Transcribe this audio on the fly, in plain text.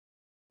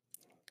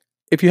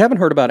If you haven't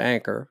heard about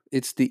Anchor,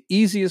 it's the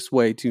easiest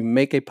way to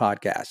make a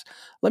podcast.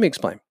 Let me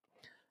explain.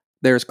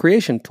 There's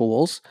creation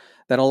tools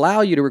that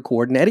allow you to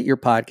record and edit your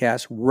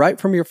podcast right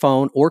from your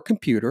phone or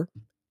computer,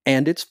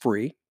 and it's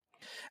free.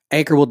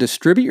 Anchor will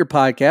distribute your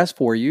podcast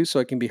for you so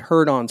it can be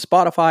heard on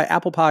Spotify,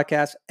 Apple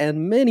Podcasts,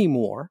 and many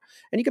more.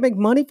 And you can make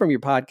money from your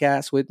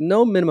podcast with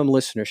no minimum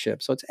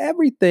listenership. So it's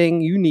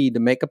everything you need to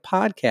make a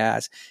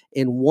podcast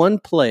in one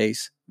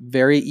place,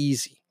 very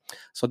easy.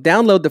 So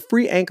download the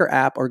free Anchor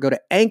app or go to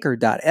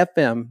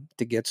anchor.fm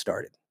to get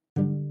started.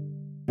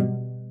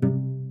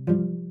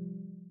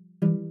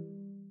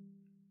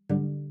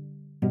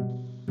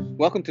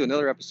 Welcome to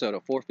another episode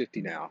of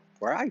 450 Now,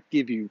 where I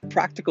give you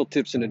practical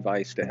tips and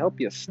advice to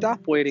help you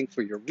stop waiting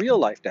for your real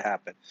life to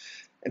happen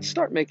and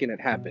start making it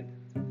happen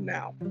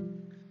now.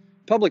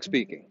 Public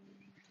speaking.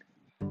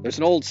 There's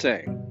an old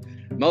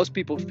saying, most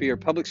people fear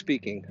public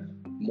speaking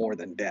more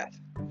than death.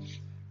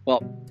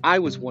 Well, I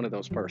was one of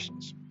those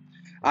persons.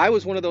 I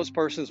was one of those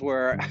persons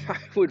where I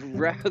would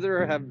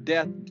rather have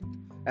death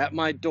at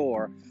my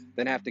door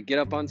than have to get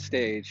up on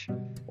stage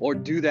or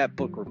do that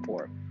book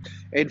report.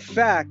 In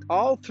fact,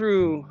 all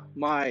through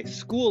my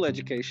school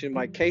education,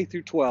 my K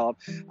through 12,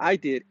 I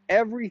did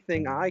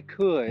everything I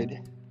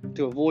could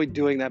to avoid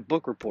doing that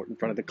book report in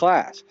front of the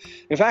class.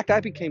 In fact, I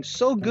became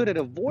so good at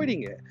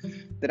avoiding it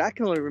that I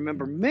can only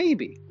remember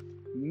maybe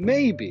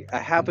a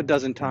half a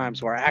dozen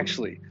times where I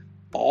actually,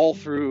 all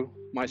through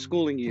my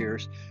schooling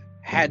years,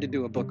 had to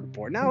do a book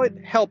report. Now, it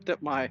helped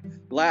that my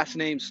last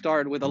name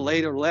started with a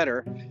later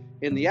letter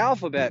in the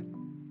alphabet,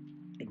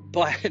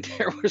 but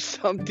there were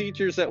some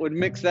teachers that would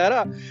mix that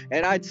up,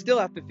 and I'd still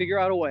have to figure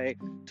out a way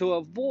to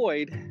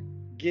avoid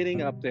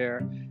getting up there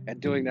and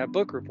doing that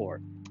book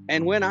report.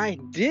 And when I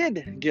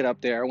did get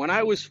up there, when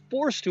I was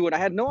forced to it, I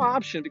had no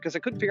option because I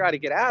couldn't figure out how to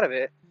get out of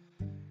it.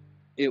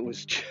 It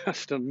was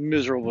just a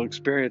miserable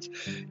experience,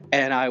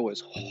 and I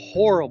was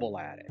horrible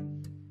at it.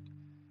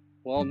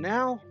 Well,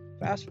 now,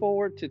 fast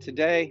forward to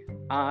today,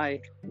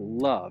 I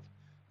love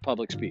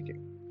public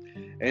speaking.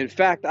 In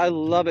fact, I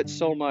love it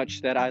so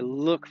much that I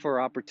look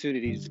for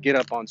opportunities to get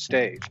up on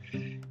stage.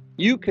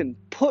 You can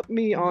put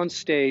me on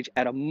stage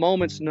at a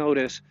moment's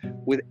notice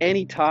with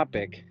any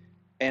topic,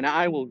 and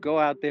I will go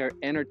out there,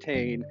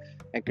 entertain,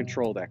 and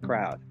control that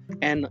crowd,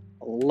 and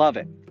love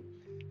it.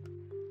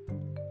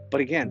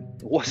 But again,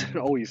 it wasn't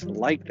always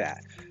like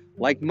that.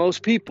 Like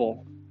most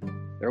people,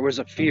 there was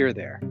a fear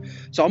there.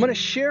 So I'm going to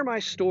share my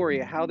story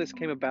of how this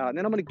came about, and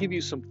then I'm going to give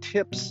you some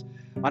tips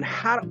on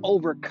how to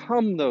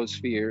overcome those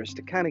fears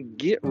to kind of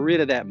get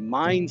rid of that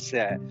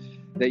mindset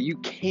that you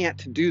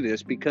can't do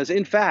this, because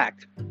in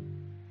fact,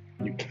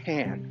 you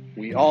can.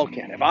 We all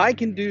can. If I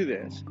can do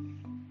this,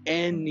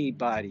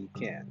 anybody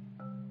can.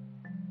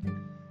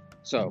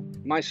 So,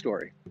 my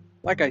story.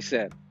 Like I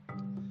said,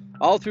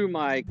 all through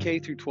my K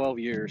through 12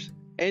 years,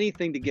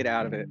 anything to get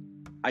out of it,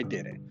 I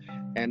did it.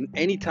 And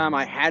anytime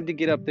I had to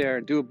get up there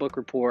and do a book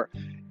report,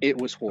 it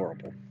was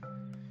horrible.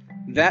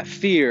 That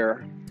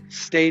fear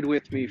stayed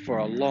with me for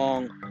a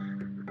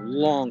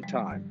long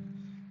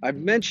time. I've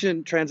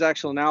mentioned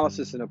transactional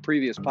analysis in a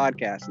previous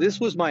podcast. This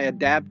was my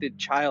adapted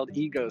child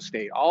ego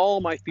state.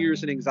 All my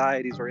fears and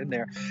anxieties were in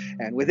there.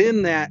 And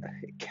within that,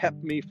 it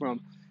kept me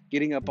from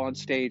getting up on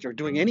stage or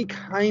doing any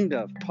kind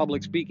of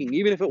public speaking,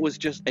 even if it was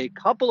just a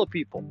couple of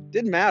people.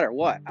 Didn't matter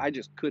what. I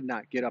just could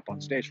not get up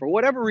on stage for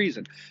whatever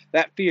reason.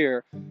 That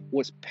fear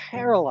was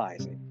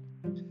paralyzing.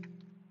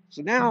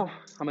 So now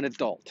I'm an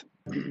adult.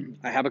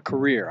 I have a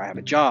career, I have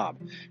a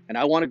job, and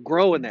I want to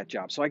grow in that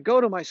job. So I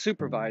go to my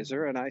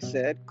supervisor and I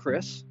said,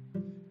 Chris,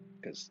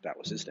 because that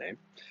was his name,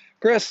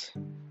 Chris,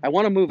 I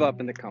want to move up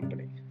in the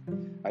company.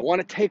 I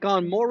want to take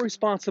on more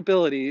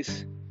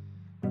responsibilities,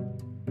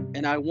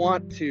 and I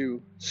want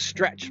to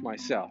stretch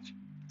myself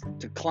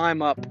to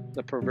climb up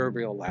the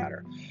proverbial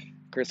ladder.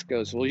 Chris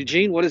goes, well,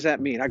 Eugene, what does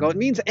that mean? I go, it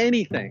means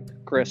anything,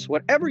 Chris.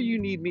 Whatever you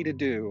need me to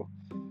do,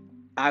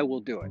 I will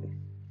do it.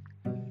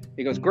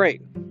 He goes,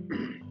 great.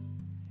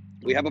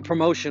 We have a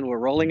promotion we're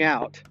rolling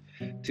out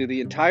to the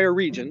entire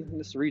region. And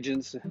this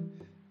region's,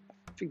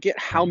 I forget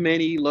how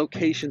many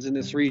locations in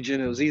this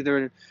region. It was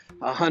either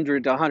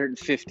 100 to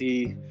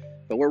 150.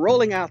 But we're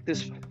rolling out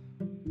this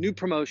new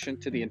promotion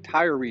to the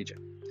entire region.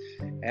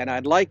 And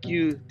I'd like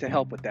you to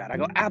help with that. I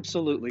go,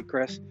 absolutely,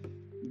 Chris.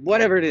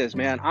 Whatever it is,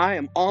 man, I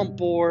am on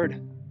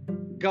board,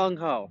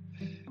 gung-ho.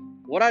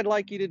 What I'd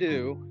like you to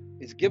do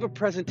is give a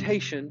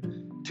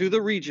presentation to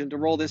the region to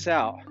roll this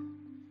out.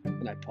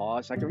 And I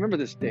paused. I can remember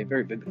this day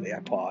very vividly. I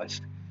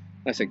paused.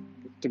 And I said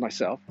to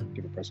myself,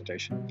 give a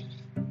presentation.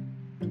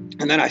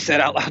 And then I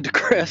said out loud to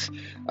Chris,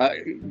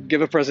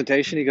 give a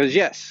presentation. He goes,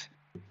 yes.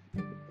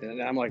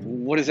 And I'm like,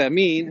 what does that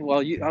mean?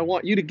 Well, I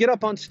want you to get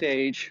up on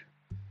stage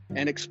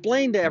and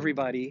explain to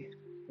everybody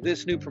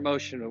this new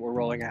promotion that we're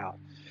rolling out.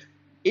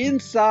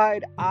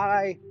 Inside,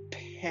 I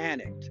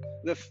panicked.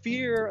 The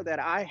fear that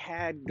I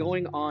had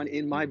going on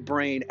in my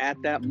brain at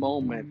that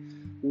moment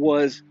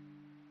was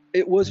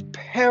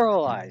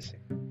paralyzing.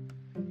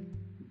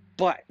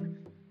 But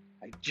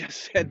I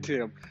just said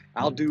to him,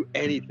 I'll do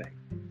anything.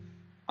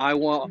 I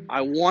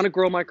want to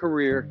grow my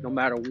career no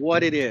matter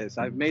what it is.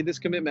 I've made this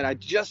commitment. I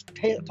just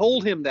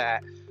told him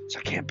that, so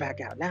I can't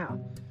back out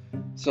now.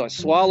 So I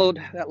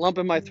swallowed that lump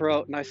in my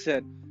throat and I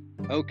said,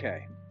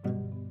 okay.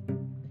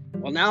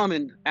 Well, now I'm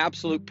in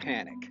absolute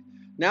panic.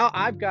 Now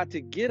I've got to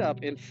get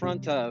up in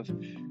front of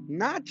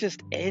not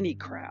just any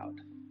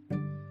crowd,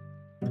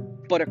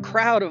 but a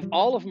crowd of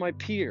all of my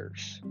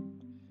peers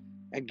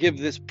and give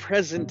this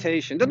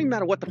presentation. Doesn't even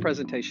matter what the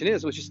presentation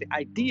is. It was just the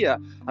idea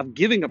of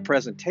giving a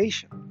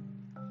presentation.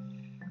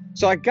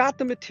 So I got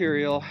the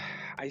material.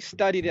 I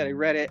studied it. I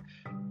read it.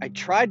 I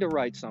tried to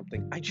write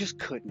something. I just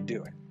couldn't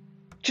do it.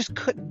 Just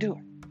couldn't do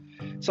it.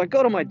 So I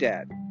go to my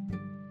dad.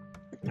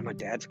 And my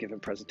dad's given a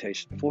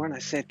presentation before. And I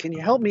said, can you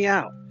help me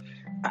out?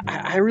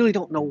 I really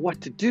don't know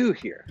what to do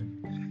here.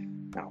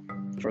 Now,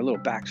 for a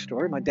little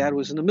backstory, my dad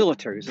was in the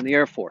military. He was in the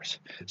Air Force.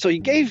 So he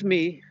gave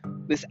me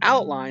this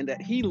outline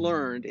that he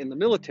learned in the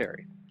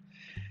military.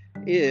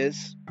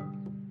 Is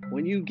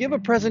when you give a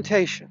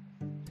presentation,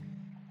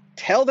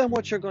 tell them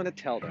what you're going to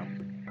tell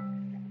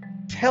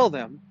them. Tell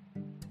them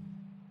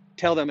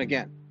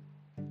again.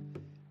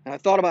 And I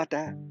thought about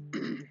that.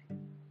 And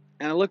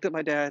I looked at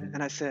my dad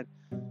and I said,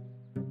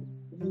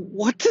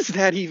 what does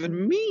that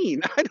even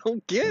mean? I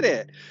don't get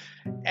it.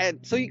 And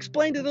so he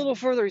explained it a little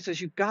further. He says,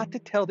 you've got to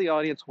tell the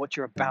audience what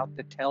you're about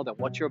to tell them,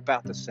 what you're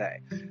about to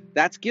say.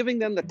 That's giving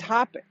them the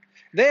topic.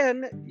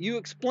 Then you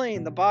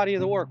explain the body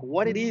of the work,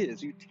 what it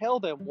is. You tell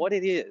them what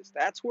it is.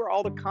 That's where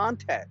all the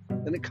content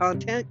and the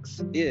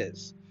context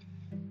is.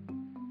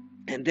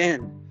 And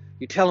then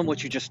you tell them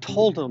what you just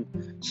told them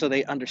so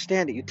they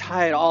understand it. You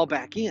tie it all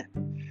back in.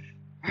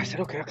 I said,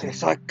 okay.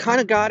 So I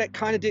kind of got it,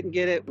 kind of didn't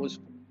get it, was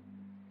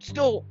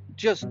still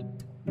just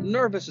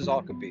nervous as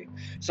all could be.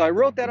 So I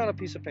wrote that on a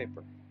piece of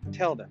paper.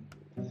 Tell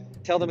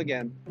them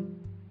again,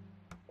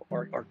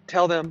 or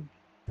tell them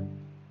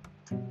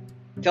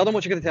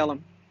what you're going to tell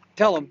them.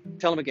 Tell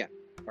them again.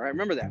 All right,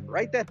 remember that.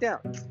 Write that down.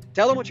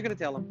 Tell them what you're going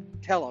to tell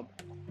them.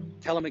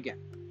 Tell them again.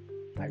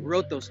 I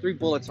wrote those 3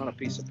 bullets on a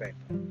piece of paper.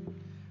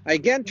 I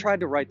again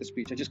tried to write the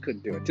speech. I just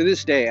couldn't do it. To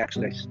this day,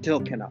 actually, I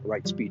still cannot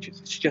write speeches.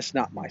 It's just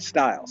not my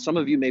style. Some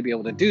of you may be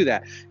able to do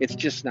that. It's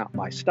just not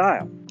my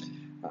style.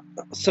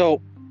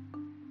 So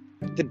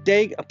the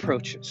day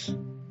approaches.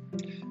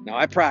 Now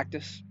I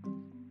practice,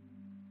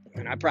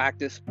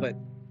 but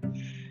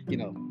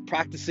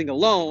practicing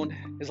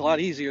alone is a lot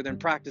easier than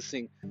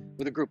practicing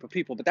with a group of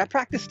people. But that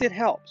practice did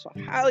help. So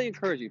I highly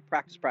encourage you,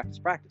 practice.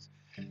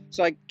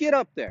 So I get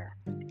up there.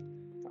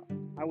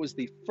 I was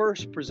the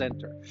first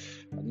presenter.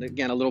 And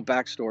again, a little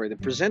backstory. The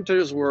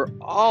presenters were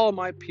all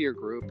my peer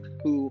group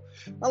who,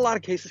 in a lot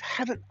of cases,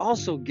 haven't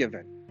also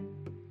given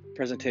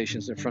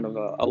presentations in front of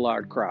a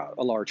large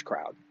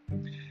crowd.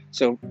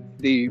 So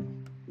the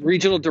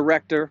regional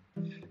director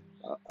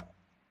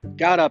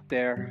got up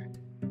there,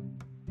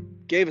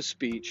 gave a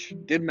speech,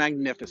 did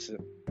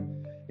magnificent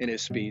in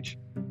his speech,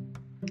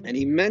 and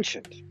he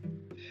mentioned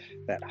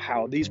that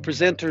how these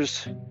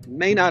presenters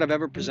may not have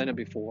ever presented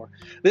before.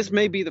 This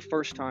may be the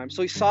first time,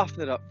 so he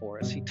softened it up for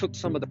us. He took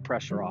some of the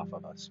pressure off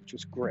of us, which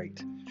was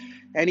great.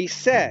 And he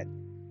said,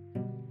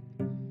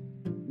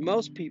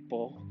 most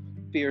people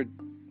fear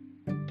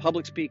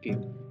public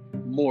speaking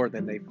more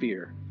than they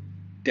fear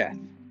death.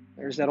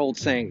 There's that old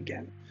saying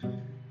again.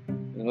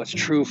 And that's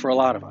true for a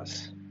lot of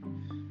us.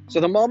 So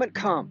the moment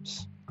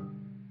comes.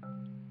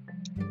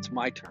 It's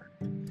my turn.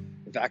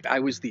 In fact, I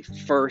was the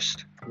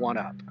first one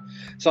up.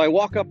 So I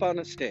walk up on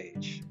a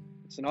stage.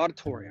 It's an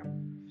auditorium.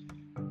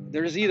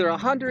 There's either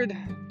 100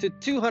 to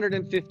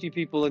 250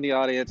 people in the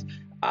audience.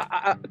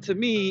 To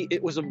me,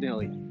 it was 1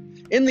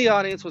 million. In the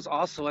audience was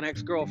also an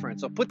ex-girlfriend.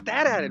 So put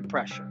that added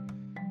pressure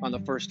on the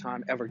first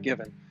time ever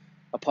given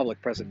a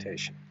public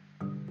presentation.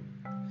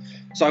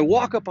 So I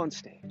walk up on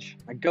stage.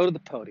 I go to the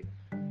podium.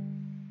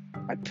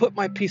 I put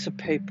my piece of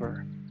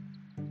paper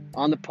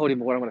on the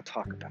podium of what I'm going to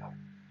talk about.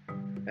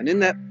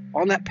 And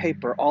on that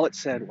paper, all it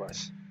said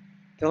was,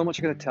 tell them what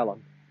you're going to tell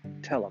them.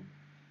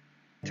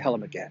 Tell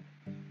them again.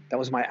 That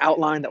was my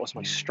outline. That was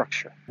my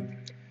structure.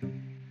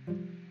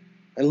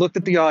 I looked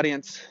at the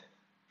audience.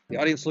 The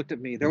audience looked at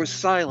me. There was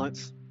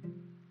silence.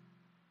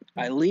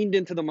 I leaned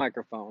into the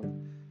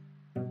microphone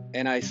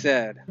and I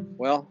said,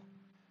 well,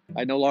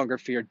 I no longer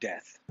fear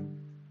death.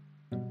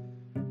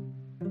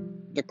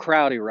 The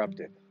crowd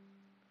erupted.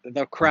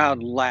 The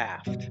crowd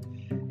laughed.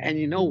 And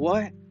you know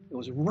what? It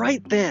was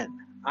right then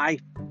I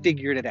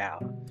figured it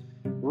out.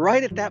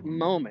 Right at that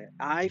moment,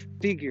 I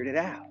figured it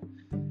out.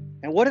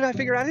 And what did I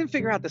figure out? I didn't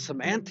figure out the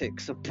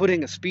semantics of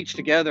putting a speech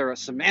together, or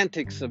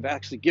semantics of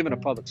actually giving a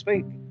public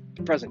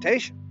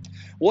presentation.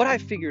 What I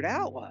figured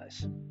out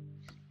was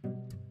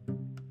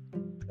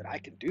that I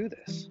could do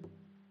this.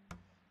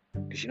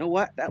 Because you know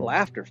what? That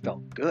laughter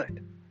felt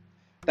good.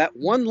 That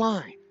one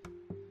line,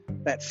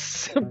 that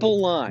simple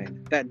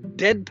line, that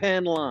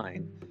deadpan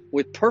line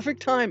with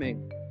perfect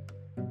timing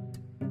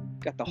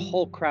got the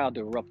whole crowd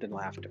to erupt in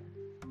laughter.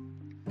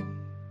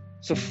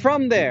 So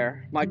from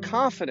there, my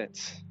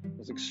confidence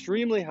was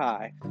extremely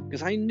high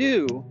because I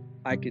knew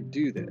I could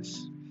do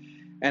this.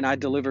 And I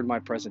delivered my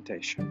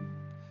presentation.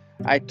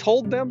 I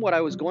told them what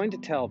I was going to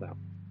tell them.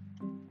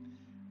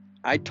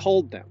 I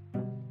told them,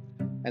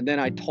 and then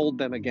I told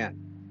them again.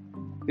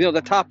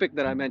 The topic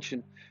that I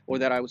mentioned or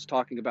that I was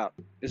talking about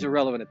is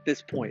irrelevant at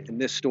this point in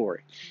this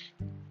story.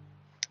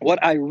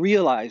 What I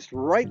realized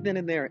right then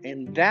and there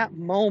in that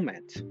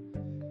moment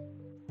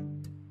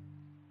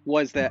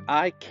was that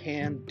I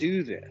can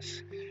do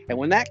this. And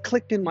when that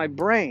clicked in my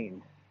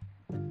brain,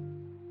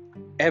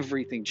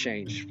 everything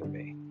changed for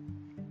me.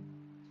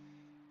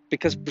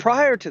 Because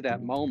prior to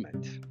that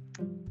moment,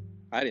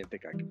 I didn't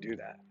think I could do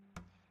that.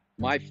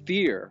 My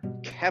fear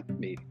kept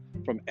me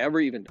from ever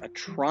even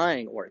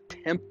trying or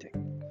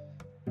attempting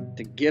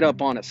to get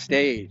up on a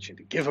stage and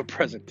to give a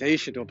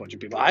presentation to a bunch of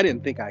people. I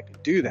didn't think I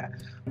could do that.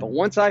 But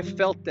once I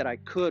felt that I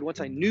could, once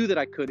I knew that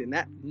I could in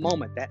that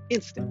moment, that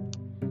instant,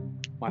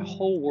 my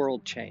whole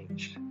world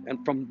changed.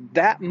 And from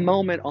that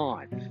moment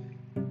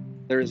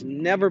on, there has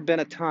never been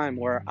a time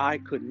where I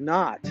could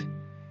not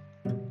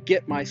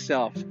get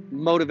myself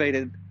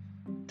motivated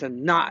to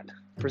not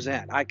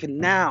present. I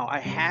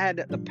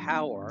had the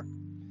power,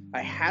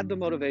 I had the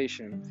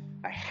motivation,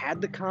 I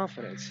had the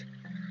confidence,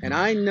 and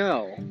I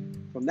know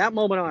from that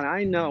moment on,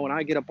 I know when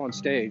I get up on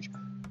stage,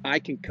 I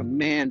can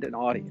command an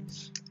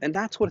audience. And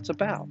that's what it's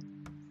about.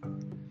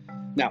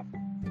 Now,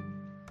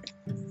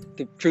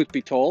 the truth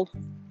be told,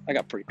 I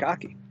got pretty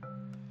cocky.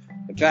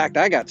 In fact,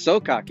 I got so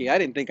cocky, I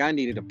didn't think I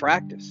needed to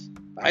practice.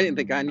 I didn't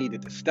think I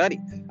needed to study.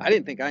 I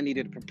didn't think I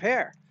needed to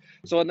prepare.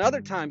 So another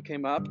time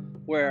came up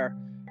where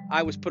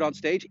I was put on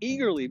stage,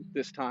 eagerly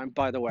this time,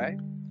 by the way.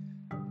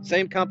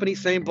 Same company,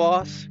 same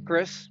boss,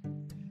 Chris.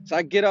 So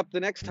I get up the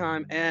next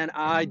time and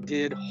I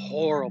did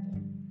horrible.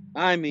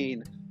 I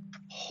mean,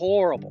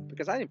 horrible,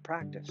 because I didn't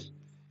practice.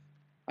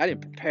 I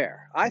didn't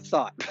prepare. I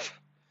thought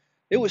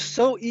it was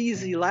so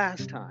easy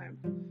last time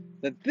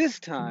that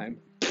this time,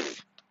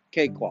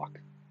 cakewalk.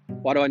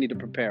 Why do I need to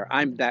prepare?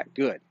 I'm that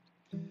good.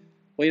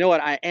 Well, you know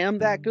what? I am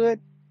that good,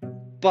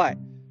 but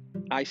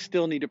I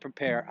still need to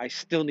prepare. I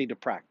still need to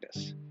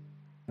practice.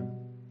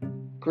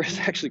 Chris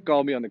actually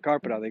called me on the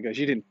carpet. He goes,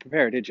 "You didn't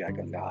prepare, did you?" I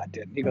go, "No, I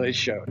didn't." He goes, "It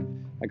showed."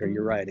 I go,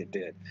 "You're right, it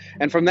did."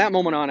 And from that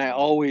moment on, I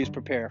always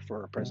prepare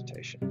for a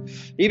presentation.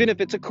 Even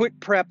if it's a quick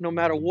prep, no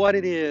matter what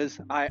it is,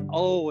 I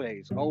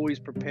always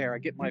prepare. I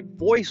get my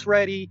voice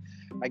ready.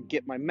 I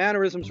get my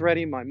mannerisms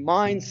ready, my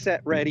mindset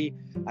ready.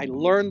 I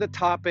learn the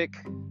topic.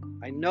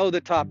 I know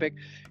the topic.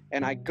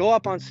 And I go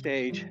up on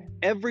stage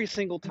every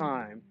single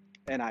time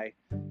and I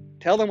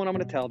tell them what I'm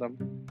going to tell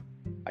them.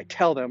 I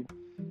tell them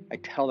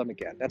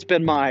again. That's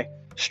been my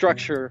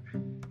structure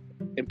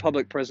in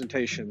public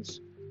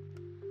presentations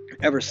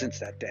ever since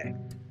that day.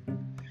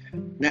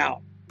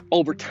 Now,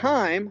 over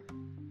time,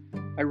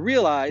 I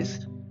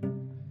realized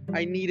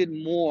I needed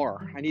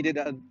more. I needed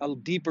a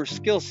deeper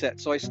skill set.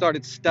 So I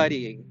started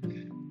studying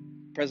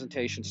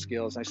presentation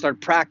skills. I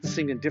started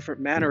practicing in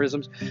different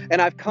mannerisms.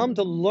 And I've come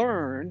to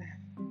learn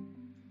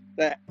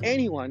that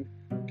anyone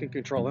can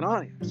control an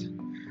audience.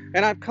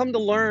 And I've come to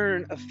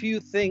learn a few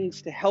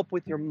things to help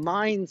with your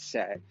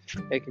mindset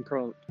at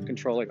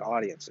controlling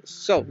audiences.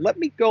 So let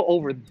me go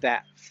over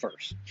that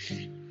first.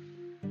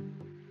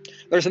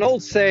 There's an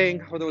old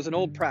saying, or there was an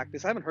old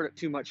practice. I haven't heard it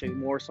too much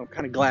anymore, so I'm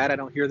kind of glad I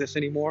don't hear this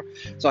anymore.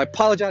 So I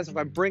apologize if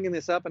I'm bringing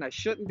this up, and I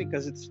shouldn't,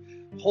 because it's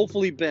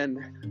hopefully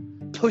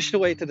been pushed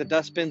away to the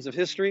dustbins of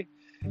history,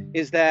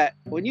 is that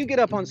when you get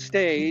up on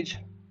stage,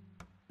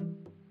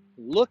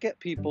 look at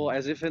people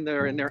as if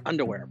they're in their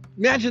underwear.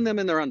 Imagine them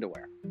in their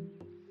underwear.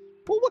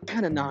 Well, what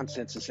kind of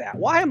nonsense is that?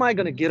 Why am I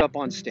going to get up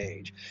on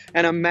stage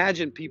and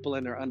imagine people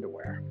in their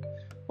underwear?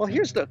 Well,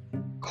 here's the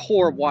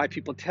core of why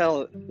people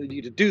tell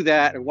you to do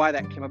that and why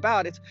that came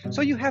about. It's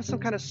so you have some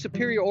kind of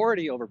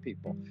superiority over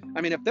people.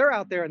 I mean, if they're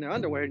out there in their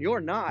underwear and you're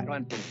not,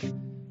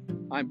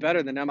 I'm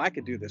better than them. I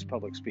could do this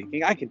public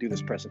speaking. I could do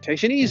this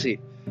presentation easy.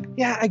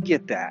 Yeah, I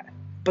get that.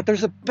 But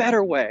there's a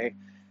better way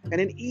and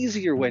an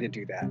easier way to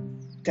do that.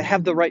 To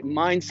have the right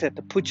mindset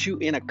to put you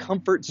in a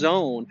comfort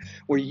zone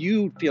where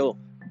you feel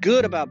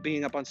good about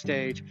being up on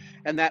stage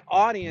and that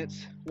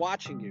audience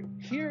watching you.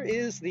 Here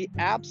is the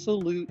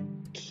absolute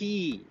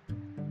key.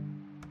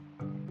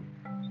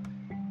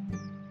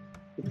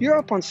 If you're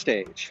up on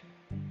stage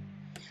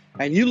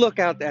and you look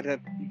out at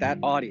that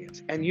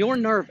audience and you're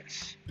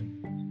nervous,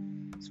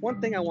 it's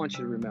one thing I want you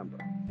to remember.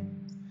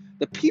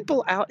 The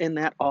people out in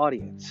that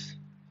audience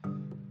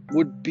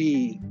would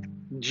be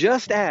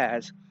just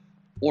as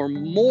or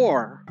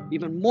more,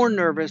 even more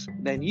nervous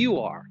than you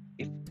are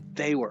if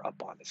they were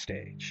up on the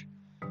stage.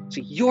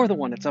 See, you're the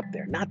one that's up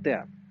there, not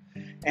them.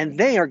 And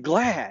they are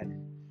glad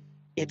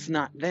it's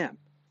not them.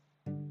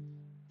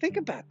 Think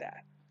about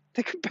that.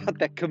 Think about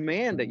that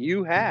command that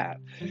you have.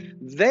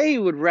 They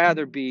would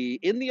rather be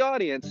in the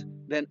audience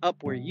than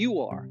up where you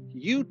are.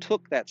 You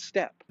took that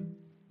step.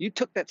 You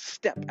took that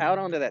step out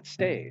onto that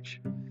stage.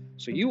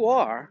 So you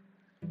are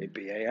a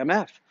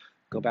BAMF.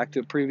 Go back to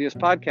a previous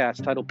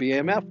podcast titled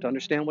BAMF to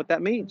understand what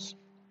that means.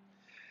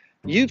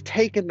 You've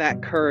taken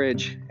that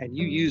courage and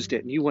you used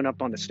it and you went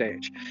up on the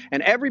stage.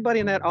 And everybody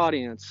in that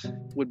audience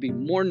would be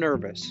more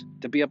nervous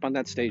to be up on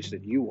that stage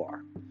than you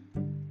are.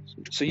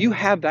 So you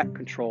have that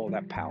control,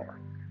 that power.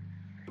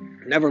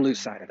 Never lose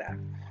sight of that.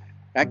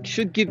 That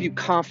should give you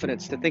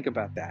confidence to think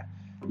about that.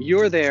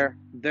 You're there,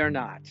 they're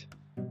not.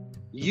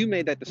 You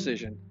made that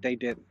decision, they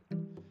didn't.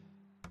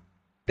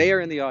 They are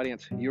in the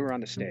audience, you're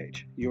on the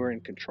stage, you're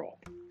in control.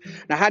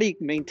 Now, how do you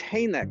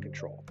maintain that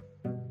control?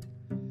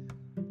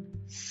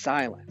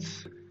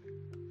 Silence.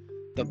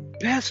 The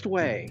best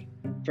way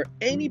for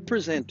any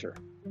presenter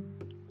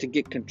to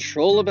get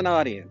control of an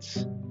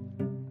audience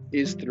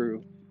is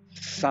through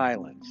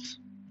silence.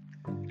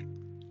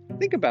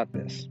 Think about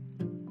this.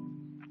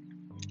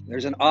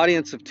 There's an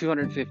audience of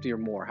 250 or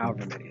more,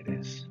 however many it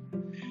is.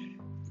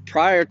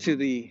 Prior to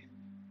the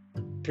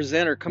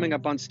presenter coming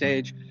up on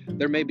stage,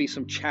 there may be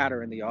some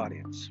chatter in the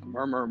audience.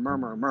 Murmur,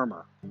 murmur,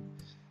 murmur.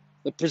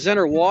 The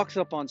presenter walks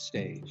up on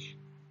stage,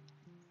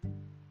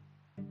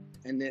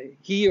 and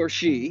he or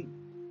she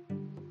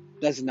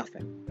does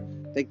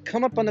nothing. They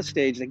come up on the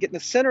stage, they get in the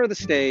center of the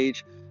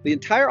stage, the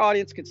entire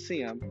audience can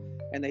see them,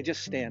 and they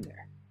just stand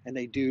there, and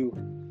they do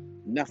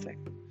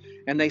nothing.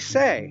 And they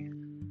say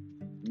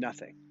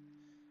nothing.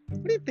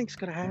 What do you think's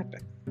going to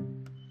happen?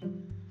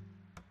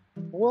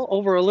 Well,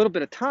 over a little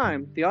bit of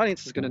time, the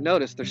audience is going to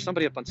notice there's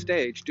somebody up on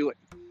stage doing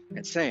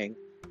and saying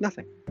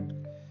nothing.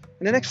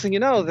 And the next thing you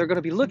know, they're going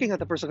to be looking at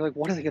the person like,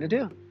 what are they going to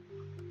do?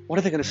 What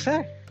are they going to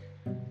say?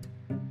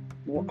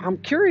 Well, I'm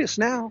curious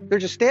now. They're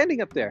just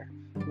standing up there.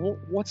 Well,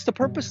 what's the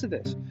purpose of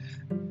this?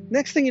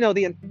 Next thing you know,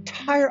 the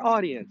entire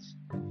audience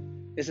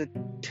is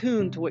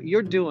attuned to what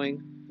you're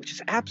doing, which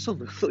is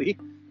absolutely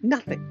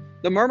nothing.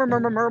 The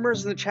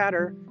murmurs and the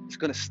chatter is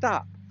going to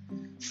stop.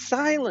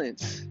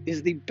 Silence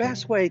is the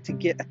best way to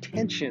get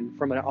attention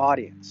from an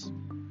audience.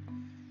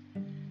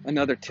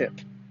 Another tip.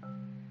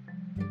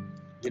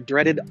 The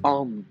dreaded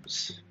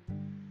ums.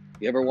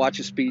 You ever watch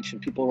a speech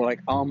and people are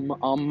like,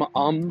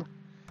 Well,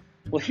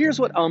 here's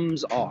what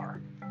ums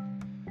are.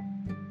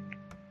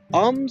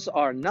 Ums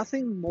are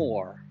nothing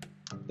more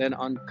than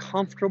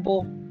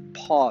uncomfortable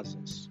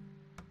pauses.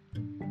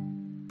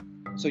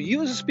 So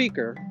you as a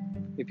speaker,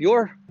 if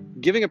you're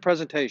giving a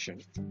presentation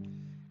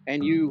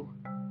and you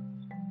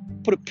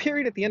put a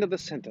period at the end of the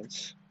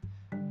sentence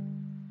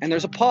and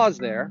there's a pause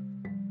there,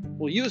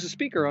 well, you as a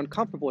speaker are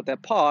uncomfortable with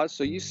that pause,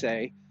 so you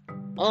say,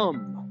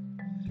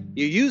 You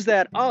use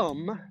that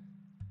to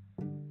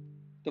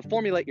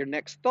formulate your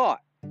next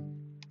thought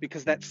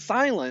because that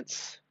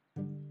silence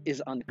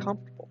is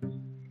uncomfortable.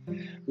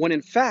 When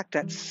in fact,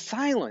 that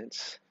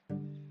silence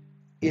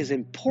is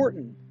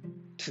important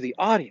to the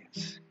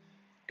audience.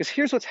 Because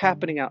here's what's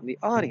happening out in the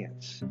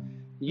audience.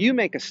 You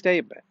make a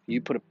statement.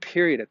 You put a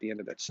period at the end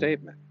of that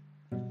statement.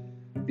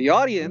 The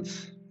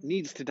audience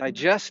needs to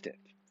digest it.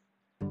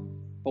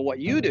 But what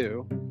you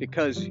do,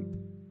 because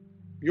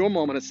your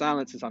moment of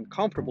silence is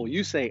uncomfortable,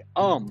 you say,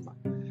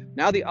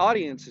 Now the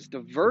audience is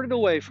diverted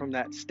away from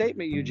that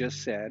statement you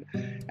just said,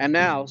 and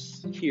now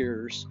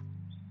here's,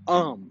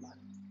 And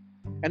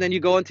then you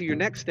go into your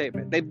next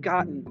statement. They've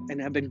gotten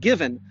and have been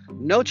given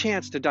no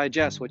chance to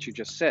digest what you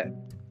just said.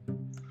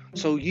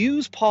 So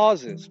use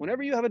pauses.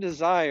 Whenever you have a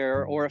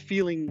desire or a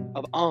feeling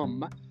of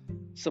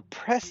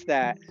suppress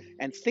that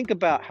and think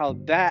about how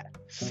that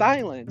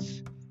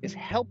silence is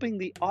helping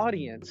the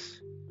audience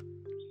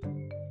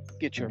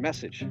get your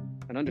message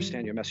and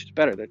understand your message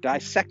better. They're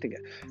dissecting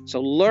it.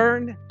 So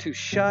learn to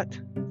shut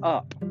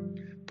up.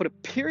 Put a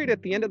period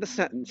at the end of the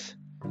sentence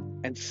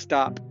and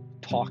stop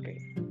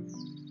talking.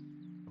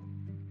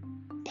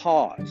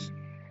 Pause.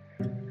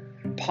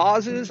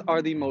 Pauses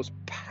are the most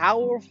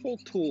powerful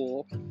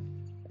tool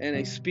in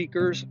a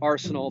speaker's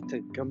arsenal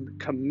to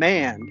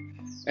command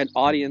an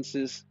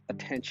audience's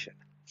attention.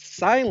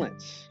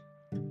 Silence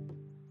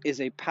is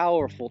a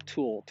powerful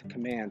tool to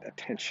command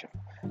attention.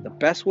 The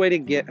best way to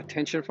get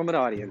attention from an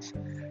audience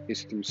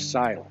is through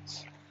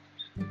silence.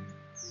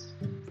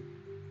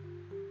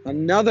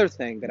 Another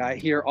thing that I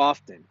hear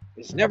often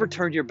is never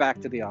turn your back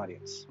to the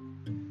audience.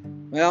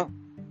 Well,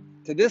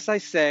 to this I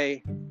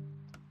say,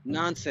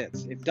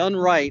 nonsense. If done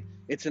right,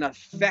 it's an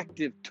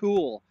effective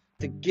tool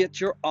to get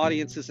your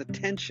audience's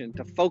attention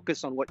to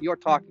focus on what you're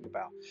talking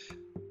about.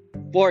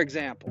 For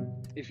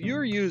example, if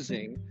you're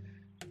using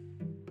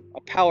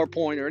a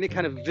PowerPoint or any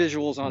kind of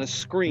visuals on a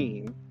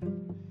screen,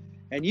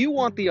 and you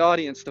want the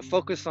audience to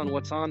focus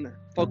what's on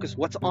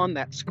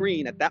that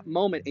screen at that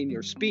moment in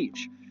your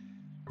speech,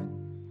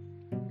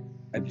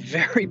 a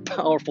very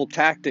powerful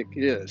tactic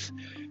is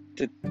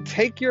to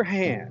take your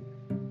hand,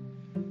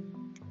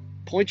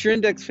 point your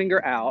index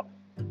finger out,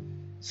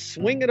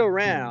 swing it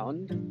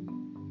around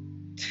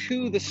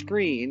to the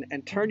screen,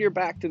 and turn your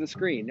back to the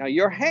screen. Now,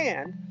 your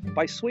hand,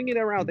 by swinging it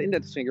around the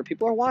index finger,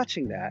 people are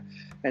watching that,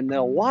 and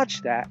they'll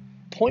watch that,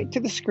 point to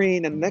the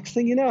screen, and the next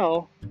thing you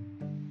know,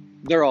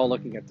 they're all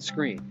looking at the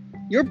screen.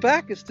 Your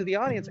back is to the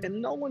audience,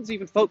 and no one's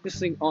even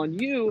focusing on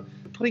you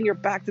putting your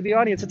back to the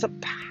audience. It's a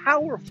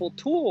powerful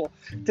tool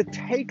to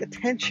take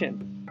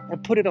attention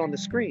and put it on the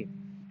screen.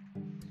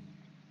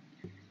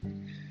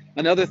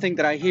 Another thing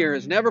that I hear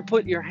is never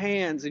put your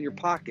hands in your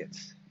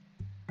pockets.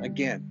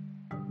 Again,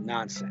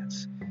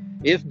 nonsense.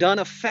 If done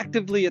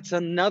effectively, it's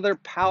another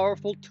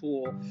powerful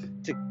tool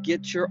to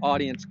get your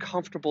audience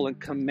comfortable and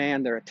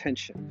command their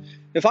attention.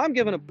 If I'm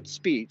giving a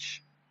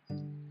speech,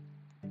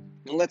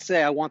 and let's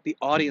say I want the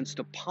audience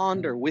to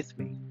ponder with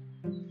me,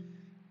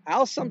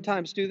 I'll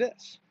sometimes do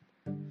this.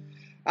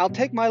 I'll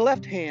take my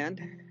left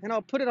hand and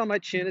I'll put it on my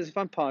chin as if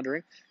I'm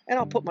pondering, and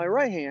I'll put my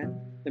right hand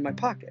in my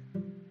pocket.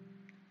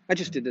 I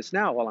just did this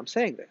now while I'm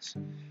saying this.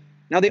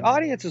 Now the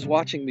audience is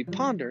watching me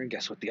ponder, and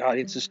guess what the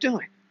audience is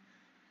doing?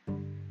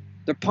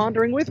 They're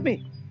pondering with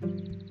me.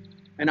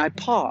 And I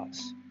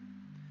pause.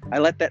 I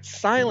let that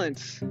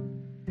silence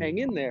hang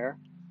in there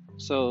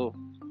so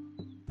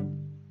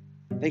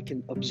they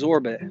can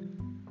absorb it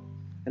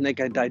and they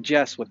can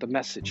digest what the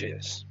message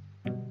is.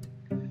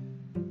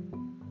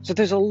 So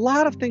there's a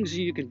lot of things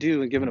you can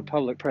do in giving a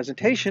public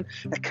presentation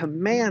that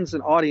commands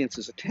an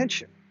audience's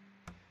attention.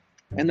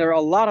 And there are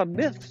a lot of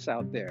myths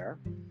out there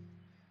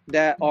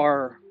that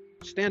are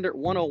standard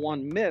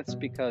 101 myths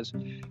because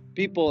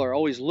people are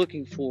always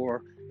looking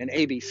for an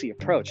ABC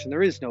approach, and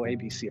there is no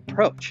ABC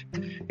approach.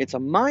 It's a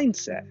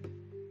mindset.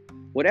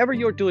 Whatever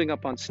you're doing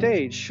up on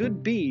stage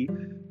should be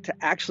to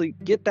actually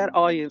get that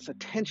audience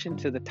attention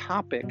to the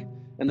topic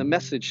and the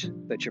message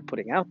that you're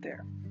putting out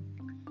there.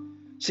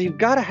 So you've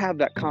got to have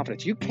that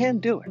confidence. You can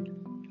do it.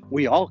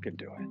 We all can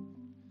do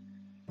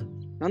it.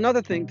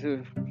 Another thing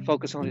to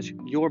focus on is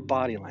your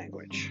body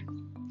language.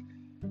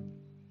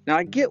 Now,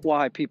 I get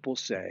why people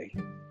say,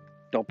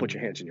 don't put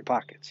your hands in your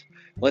pockets.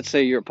 Let's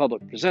say you're a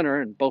public presenter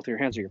and both your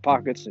hands are in your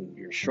pockets and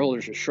your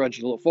shoulders are shrugged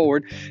a little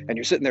forward and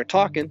you're sitting there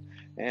talking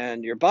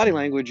and your body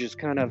language is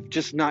kind of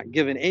just not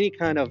giving any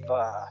kind of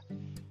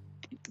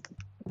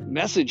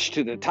message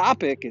to the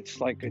topic. It's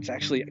like it's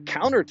actually a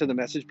counter to the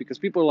message because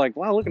people are like,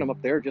 wow, look at him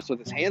up there just with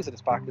his hands in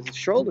his pockets, his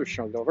shoulders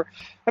shrugged over. I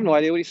have no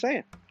idea what he's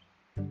saying.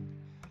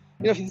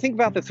 If you think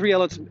about the three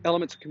elements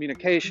of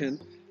communication,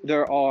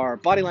 there are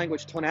body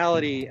language,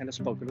 tonality, and a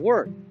spoken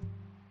word.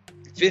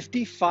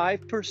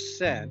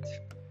 55%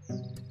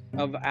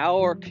 of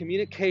our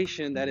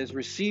communication that is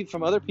received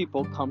from other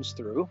people comes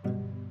through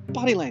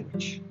body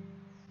language.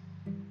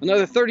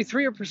 Another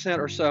 33%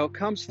 or so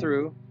comes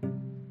through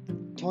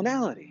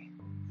tonality.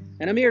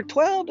 And a mere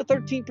 12 to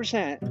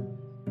 13%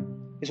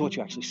 is what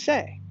you actually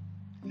say.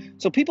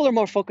 So people are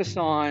more focused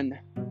on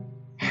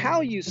how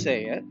you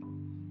say it,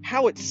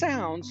 how it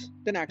sounds,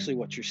 than actually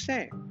what you're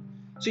saying.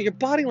 So your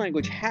body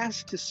language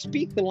has to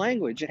speak the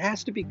language. It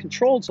has to be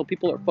controlled so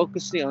people are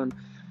focusing on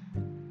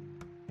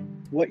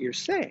what you're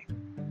saying,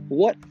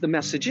 what the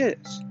message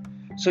is.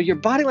 So your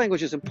body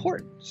language is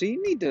important. So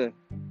you need to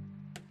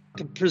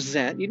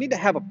present, you need to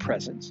have a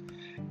presence.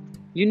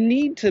 You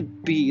need to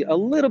be a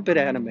little bit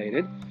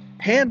animated.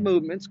 Hand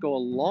movements go a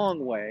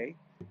long way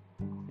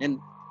in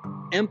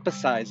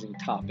emphasizing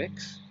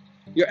topics.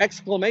 Your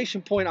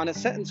exclamation point on a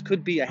sentence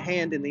could be a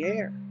hand in the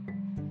air.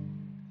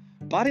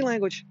 Body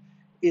language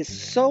is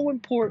so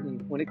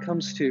important when it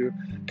comes to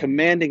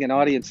commanding an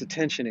audience's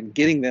attention and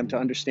getting them to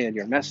understand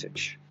your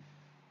message,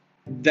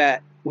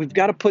 that we've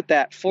got to put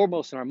that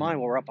foremost in our mind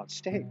while we're up on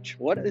stage.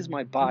 What is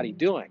my body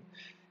doing?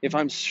 If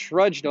I'm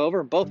shrugged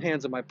over, both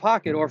hands in my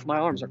pocket, or if my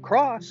arms are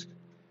crossed,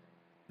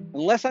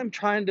 unless I'm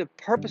trying to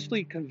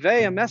purposefully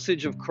convey a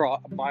message of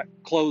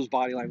closed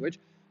body language,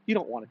 you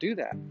don't want to do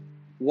that.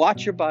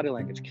 Watch your body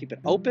language. Keep it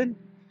open,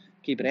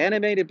 keep it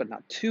animated, but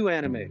not too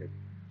animated.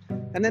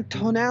 And then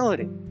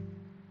tonality.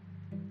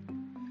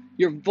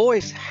 Your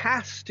voice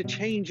has to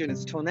change in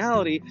its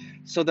tonality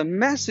so the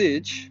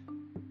message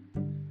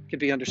can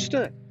be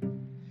understood.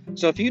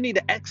 So if you need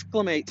to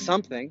exclamate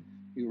something,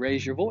 you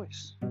raise your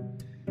voice.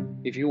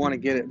 If you want to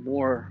get it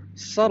more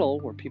subtle,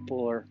 where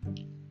people are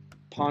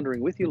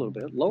pondering with you a little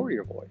bit, lower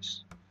your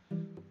voice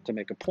to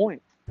make a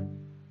point,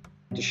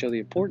 to show the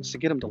importance, to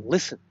get them to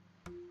listen.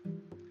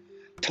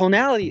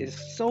 Tonality is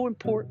so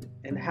important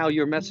in how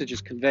your message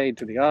is conveyed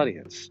to the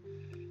audience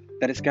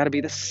that it's got to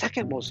be the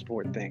second most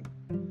important thing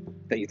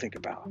that you think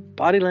about.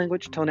 Body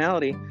language,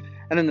 tonality,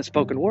 and then the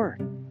spoken word.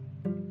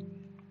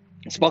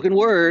 The spoken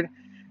word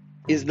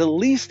is the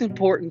least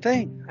important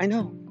thing. I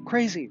know,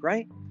 crazy,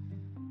 right?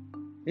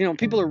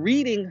 People are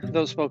reading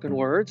those spoken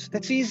words.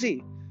 That's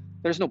easy.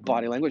 There's no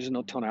body language, there's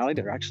no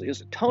tonality. There actually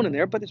is a tone in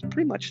there, but it's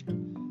pretty much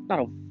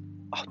not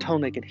a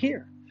tone they can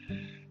hear.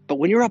 But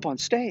when you're up on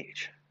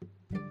stage,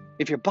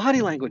 if your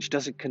body language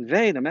doesn't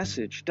convey the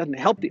message, doesn't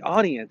help the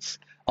audience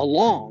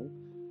along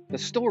the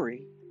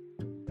story,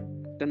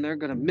 then they're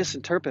going to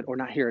misinterpret or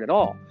not hear it at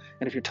all.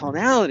 And if your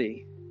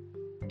tonality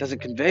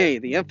doesn't convey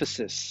the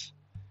emphasis,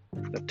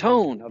 the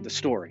tone of the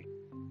story,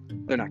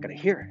 they're not going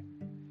to hear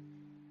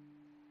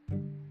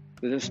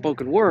it. The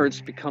spoken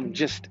words become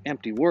just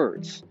empty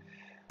words.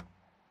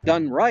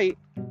 Done right,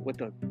 with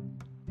the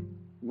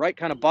right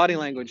kind of body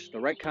language, the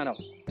right kind of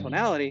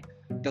tonality,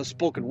 those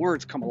spoken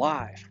words come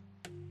alive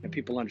and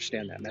people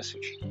understand that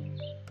message.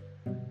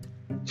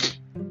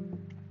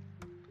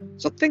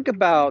 So think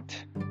about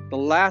the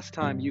last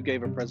time you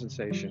gave a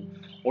presentation,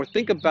 or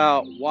think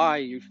about why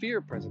you fear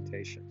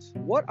presentations.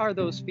 What are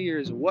those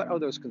fears? What are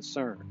those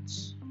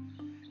concerns?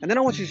 And then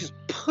I want you to just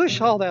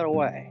push all that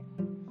away,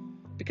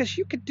 because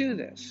you could do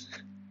this.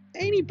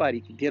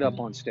 Anybody can get up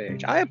on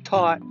stage. I have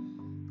taught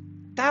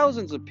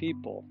thousands of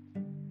people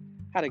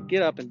how to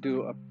get up and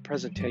do a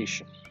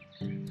presentation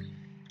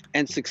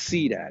and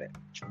succeed at it.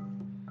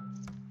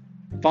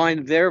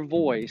 Find their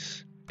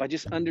voice by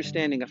just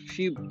understanding a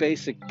few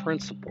basic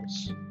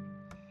principles.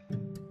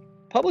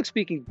 Public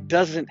speaking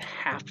doesn't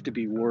have to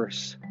be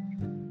worse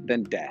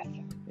than death.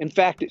 In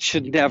fact, it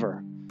should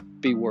never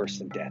be worse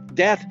than death.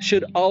 Death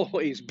should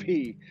always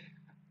be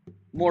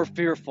more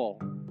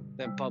fearful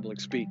than public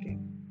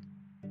speaking.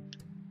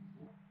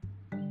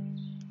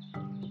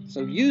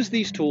 So use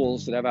these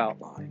tools that I've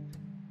outlined.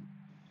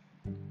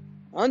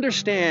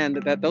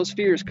 Understand that those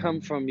fears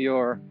come from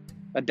your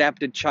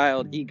adapted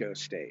child ego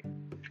state.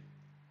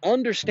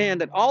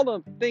 Understand that all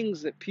the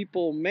things that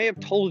people may have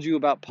told you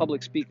about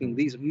public speaking,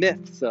 these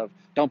myths of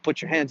don't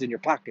put your hands in your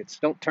pockets,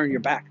 don't turn your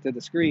back to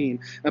the screen,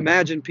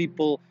 imagine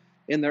people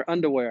in their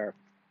underwear.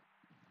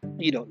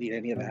 You don't need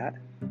any of that.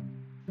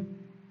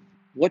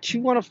 What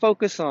you want to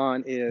focus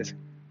on is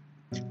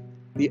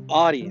the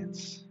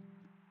audience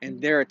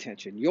and their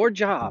attention. Your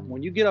job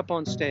when you get up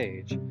on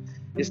stage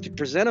is to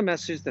present a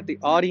message that the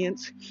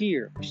audience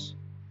hears.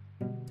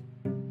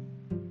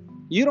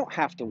 You don't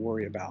have to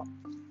worry about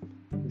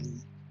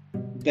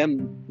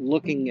them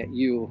looking at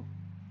you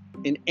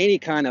in any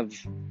kind of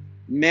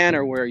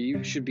manner where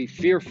you should be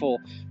fearful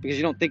because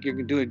you don't think you're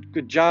going to do a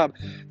good job,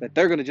 that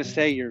they're going to just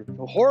say you're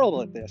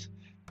horrible at this,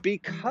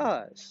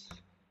 because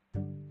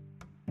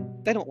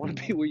they don't want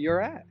to be where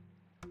you're at.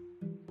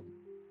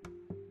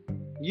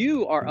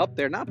 You are up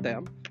there, not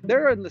them.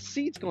 They're in the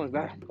seats going,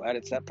 I'm glad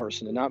it's that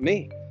person and not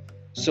me.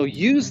 So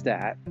use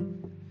that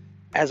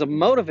as a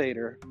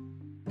motivator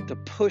to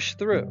push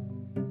through.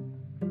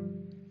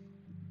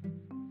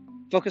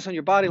 Focus on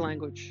your body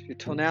language, your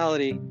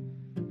tonality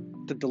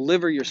to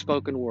deliver your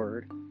spoken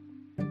word.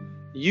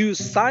 Use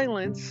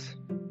silence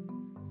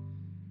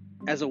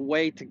as a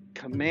way to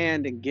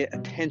command and get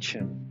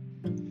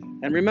attention.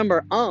 And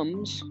remember,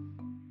 ums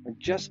are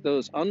just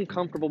those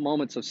uncomfortable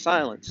moments of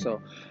silence.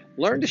 So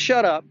learn to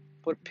shut up,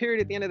 put a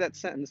period at the end of that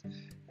sentence,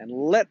 and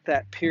let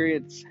that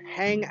period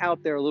hang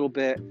out there a little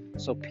bit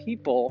so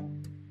people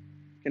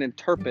can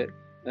interpret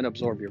and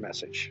absorb your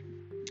message.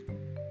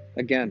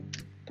 Again,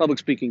 public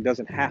speaking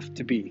doesn't have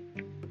to be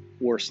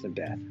worse than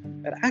death.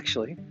 It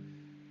actually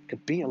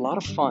could be a lot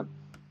of fun.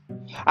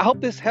 I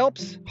hope this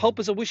helps. Hope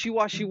is a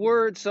wishy-washy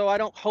word, so I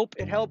don't hope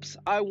it helps.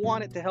 I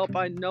want it to help.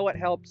 I know it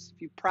helps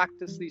if you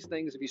practice these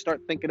things, if you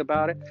start thinking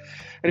about it.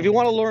 And if you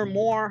want to learn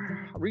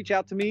more, reach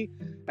out to me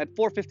at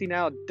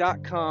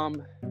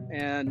 450now.com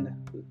and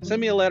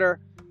send me a letter,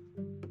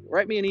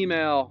 write me an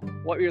email,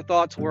 what your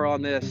thoughts were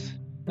on this,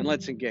 and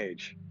let's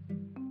engage.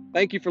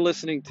 Thank you for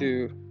listening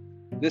to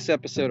this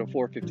episode of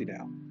 450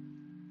 Now.